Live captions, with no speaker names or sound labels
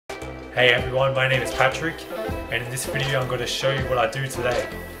Hey everyone, my name is Patrick, and in this video I'm going to show you what I do today.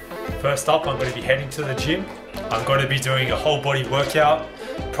 First up, I'm going to be heading to the gym. I'm going to be doing a whole body workout,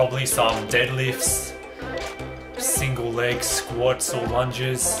 probably some deadlifts, single leg squats or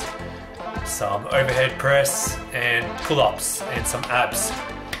lunges, some overhead press and pull-ups and some abs.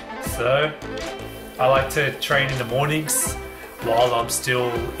 So I like to train in the mornings while I'm still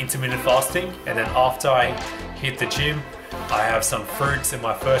intermittent fasting, and then after I hit the gym I have some fruits in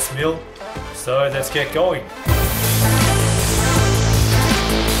my first meal. So let's get going.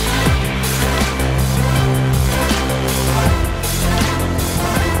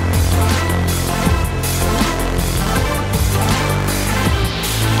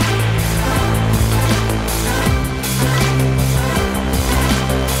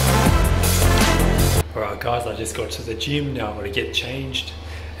 Alright guys, I just got to the gym. Now I'm going to get changed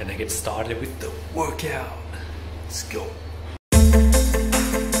and then get started with the workout. Let's go.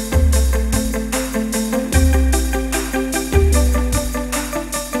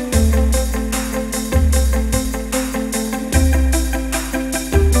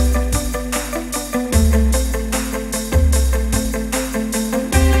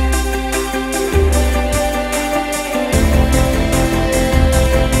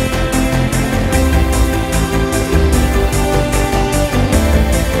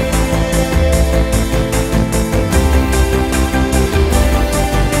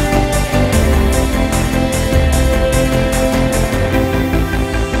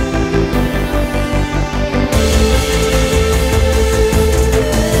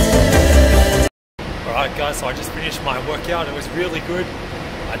 Alright guys, so I just finished my workout. It was really good.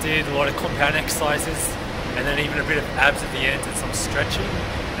 I did a lot of compound exercises and then even a bit of abs at the end and some stretching,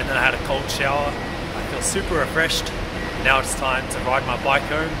 and then I had a cold shower. I feel super refreshed. Now it's time to ride my bike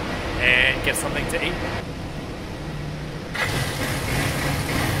home and get something to eat.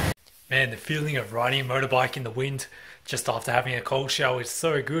 Man, the feeling of riding a motorbike in the wind just after having a cold shower is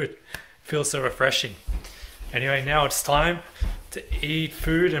so good. It feels so refreshing. Anyway, now it's time to eat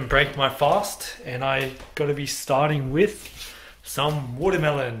food and break my fast, and I gotta be starting with some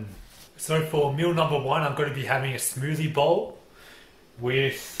watermelon. So for meal number one, I'm gonna be having a smoothie bowl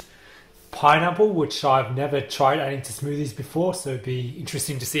with pineapple, which I've never tried adding to smoothies before, so it'd be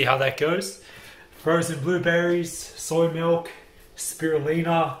interesting to see how that goes. Frozen blueberries, soy milk,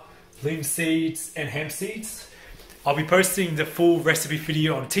 spirulina, linseeds, and hemp seeds. I'll be posting the full recipe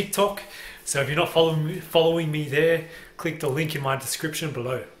video on TikTok, so if you're not following me there, click the link in my description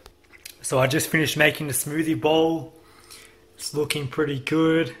below. So I just finished making the smoothie bowl. It's looking pretty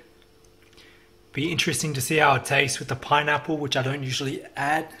good. Be interesting to see how it tastes with the pineapple, which I don't usually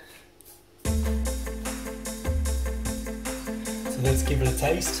add. So let's give it a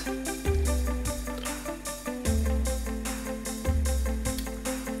taste.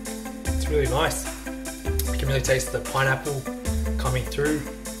 It's really nice. You can really taste the pineapple coming through.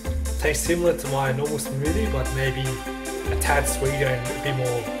 Tastes similar to my normal smoothie, but maybe a tad sweeter and a bit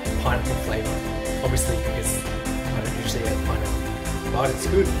more pineapple flavour. Obviously because I don't usually add pineapple, but it's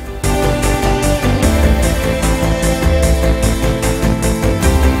good.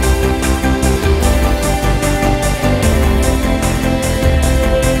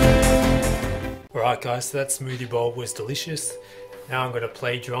 Alright guys, so that smoothie bowl was delicious. Now I'm going to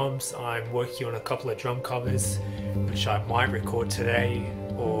play drums. I'm working on a couple of drum covers, which I might record today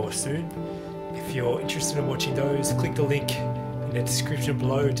or soon. If you're interested in watching those, click the link in the description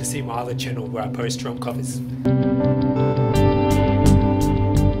below to see my other channel where I post drum covers.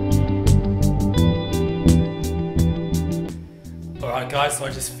 Alright guys, so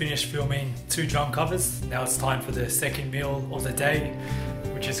I just finished filming 2 drum covers. Now it's time for the second meal of the day,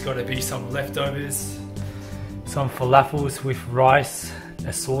 which has got to be some leftovers. Some falafels with rice,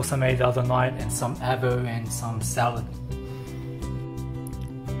 a sauce I made the other night, and some avo and some salad.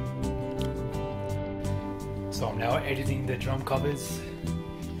 So I'm now editing the drum covers,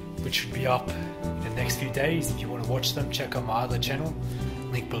 which should be up in the next few days. If you want to watch them, check out my other channel,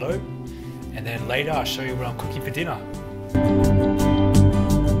 link below. And then later I'll show you what I'm cooking for dinner.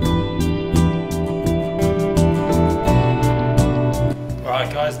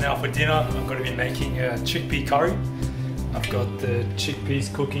 Alright guys, now for dinner I'm going to be making a chickpea curry. I've got the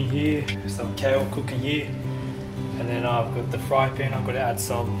chickpeas cooking here, some kale cooking here, and then I've got the fry pan. I'm going to add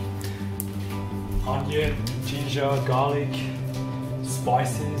some onion, ginger, garlic,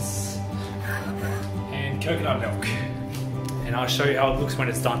 spices, and coconut milk. And I'll show you how it looks when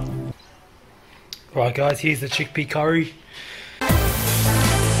it's done. Alright guys, here's the chickpea curry.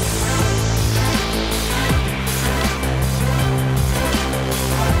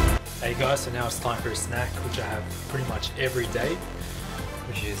 Hey guys, so now it's time for a snack, which I have pretty much every day.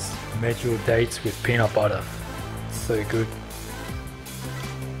 which is medjool dates with peanut butter. So good.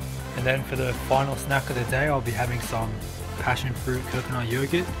 And then for the final snack of the day, I'll be having some passion fruit coconut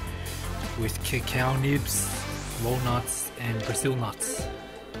yogurt with cacao nibs, walnuts and Brazil nuts.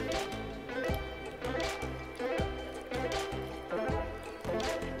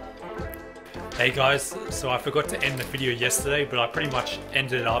 Hey guys, so I forgot to end the video yesterday, but I pretty much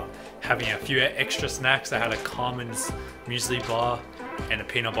ended up having a few extra snacks. I had a Carmen's muesli bar and a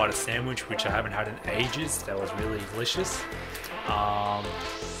peanut butter sandwich, which I haven't had in ages. That was really delicious.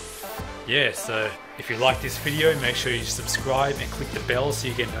 Yeah, so if you like this video, make sure you subscribe and click the bell so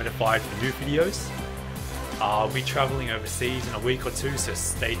you get notified for new videos. I'll be traveling overseas in a week or two, so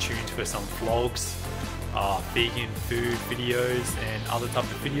stay tuned for some vlogs, vegan food videos and other type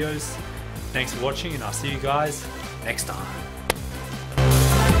of videos. Thanks for watching, and I'll see you guys next time.